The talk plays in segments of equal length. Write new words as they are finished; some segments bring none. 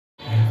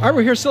All right,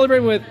 we're here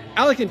celebrating with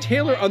Alec and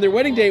Taylor on their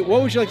wedding day.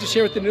 What would you like to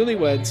share with the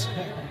newlyweds?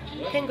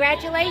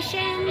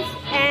 Congratulations,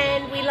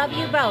 and we love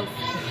you both.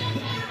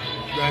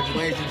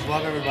 Congratulations,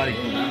 love everybody.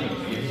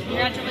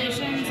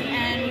 Congratulations,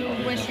 and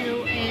we wish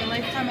you a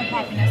lifetime of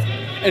happiness.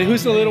 And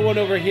who's the little one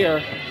over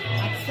here?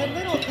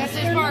 That's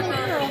his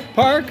Parker.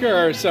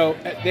 Parker. So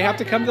they have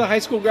to come to the high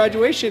school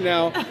graduation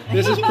now.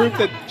 This is proof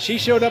that she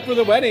showed up for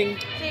the wedding.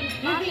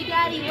 Mommy,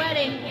 daddy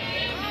wedding.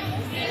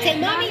 Say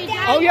mommy,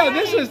 daddy. Oh yeah,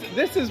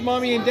 this is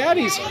mommy and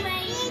daddy's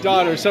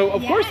daughter. So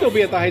of course they'll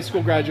be at the high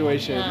school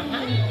graduation.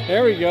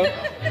 There we go.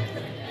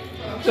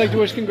 Would you like to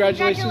wish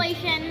congratulations?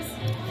 Congratulations.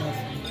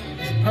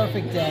 It's a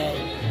perfect day.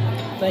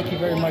 Thank you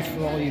very much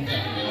for all you've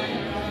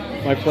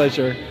done. My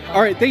pleasure.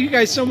 All right, thank you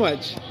guys so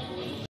much.